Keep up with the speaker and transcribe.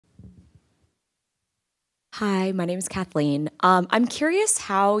Hi, my name is Kathleen. I'm curious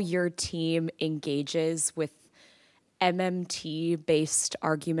how your team engages with MMT-based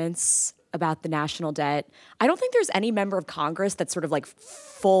arguments about the national debt. I don't think there's any member of Congress that sort of like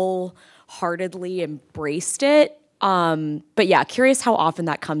full-heartedly embraced it. But yeah, curious how often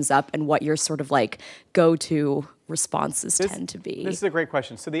that comes up and what your sort of like go-to responses tend to be. This is a great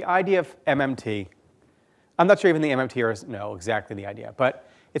question. So the idea of MMT, I'm not sure even the MMTers know exactly the idea, but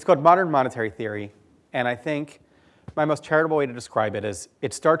it's called modern monetary theory. And I think my most charitable way to describe it is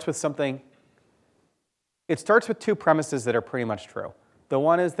it starts with two premises that are pretty much true. The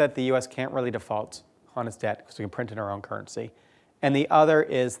one is that the US can't really default on its debt because we can print in our own currency. And the other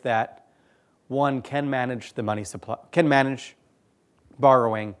is that one can manage the money supply, can manage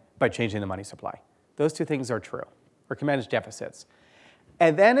borrowing by changing the money supply. Those two things are true, or can manage deficits.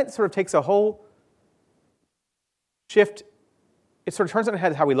 And then it sort of takes a whole shift. It sort of turns on its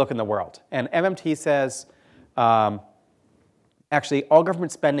head how we look in the world. And MMT says, actually, all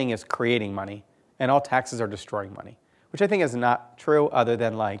government spending is creating money, and all taxes are destroying money, which I think is not true other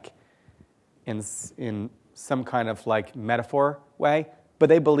than like in some kind of like metaphor way. But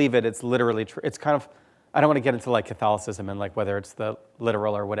they believe it. It's literally true. It's kind of, I don't want to get into like Catholicism and like whether it's the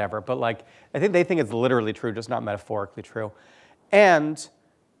literal or whatever, but like I think they think it's literally true, just not metaphorically true. And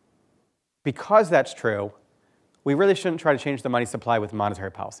because that's true, we really shouldn't try to change the money supply with monetary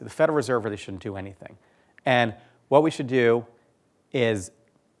policy. The Federal Reserve really shouldn't do anything. And what we should do is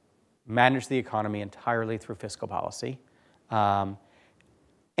manage the economy entirely through fiscal policy. And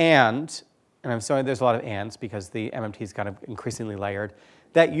I'm sorry there's a lot of ands because the MMT is kind of increasingly layered.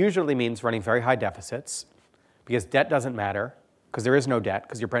 That usually means running very high deficits because debt doesn't matter because there is no debt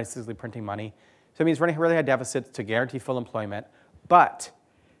because you're basically printing money. So it means running really high deficits to guarantee full employment. But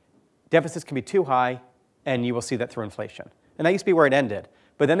deficits can be too high, and you will see that through inflation. And that used to be where it ended.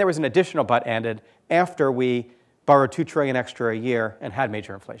 But then there was an additional but ended after we borrowed $2 trillion extra a year and had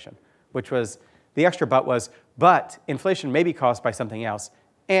major inflation, which was, the extra but was, but inflation may be caused by something else.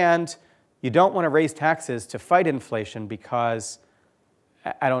 And you don't want to raise taxes to fight inflation because,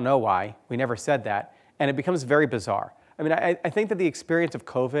 I don't know why, we never said that. And it becomes very bizarre. I mean, I think that the experience of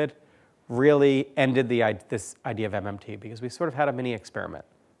COVID really ended this idea of MMT because we sort of had a mini experiment.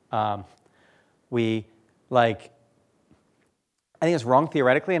 I think it's wrong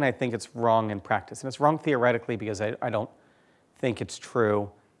theoretically, and I think it's wrong in practice. And it's wrong theoretically because I don't think it's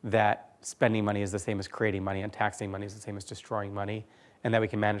true that spending money is the same as creating money and taxing money is the same as destroying money, and that we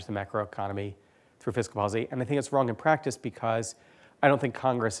can manage the macroeconomy through fiscal policy. And I think it's wrong in practice because I don't think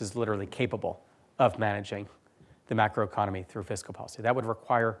Congress is literally capable of managing the macroeconomy through fiscal policy. That would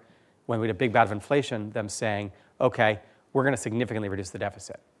require, when we had a big bout of inflation, them saying, okay, we're going to significantly reduce the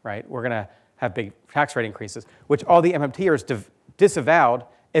deficit, right? We're going to have big tax rate increases, which all the MMTers disavowed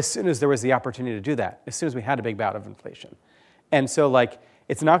as soon as there was the opportunity to do that, as soon as we had a big bout of inflation. And so like,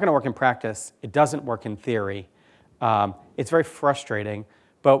 it's not going to work in practice. It doesn't work in theory. It's very frustrating.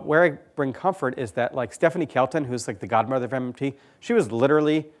 But where I bring comfort is that like Stephanie Kelton, who's like the godmother of MMT, she was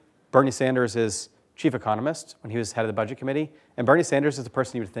literally Bernie Sanders' chief economist when he was head of the budget committee. And Bernie Sanders is the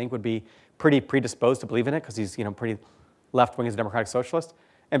person you would think would be pretty predisposed to believe in it because he's pretty left-wing as a democratic socialist.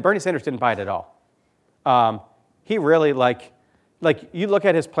 And Bernie Sanders didn't buy it at all. He really like you look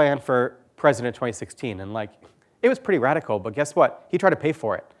at his plan for president in 2016 and like it was pretty radical, but guess what? He tried to pay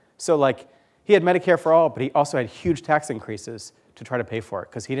for it. So like he had Medicare for all, but he also had huge tax increases to try to pay for it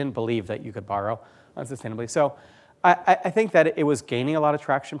because he didn't believe that you could borrow unsustainably. So I think that it was gaining a lot of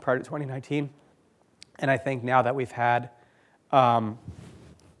traction prior to 2019. And I think now that we've had 2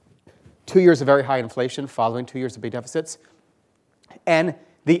 years of very high inflation following 2 years of big deficits, and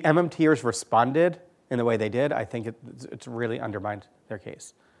the MMTers responded in the way they did, I think it's really undermined their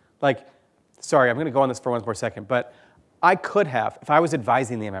case. Like, sorry, I'm going to go on this for one more second, but I could have, if I was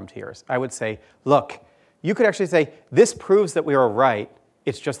advising the MMTers, I would say, look, you could actually say, this proves that we were right,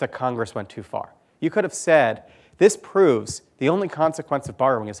 it's just that Congress went too far. You could have said, this proves the only consequence of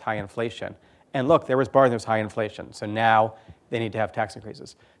borrowing is high inflation. And look, there was borrowing, there was high inflation, so now they need to have tax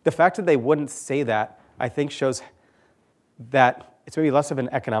increases. The fact that they wouldn't say that, I think, shows that it's maybe less of an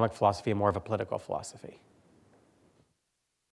economic philosophy and more of a political philosophy.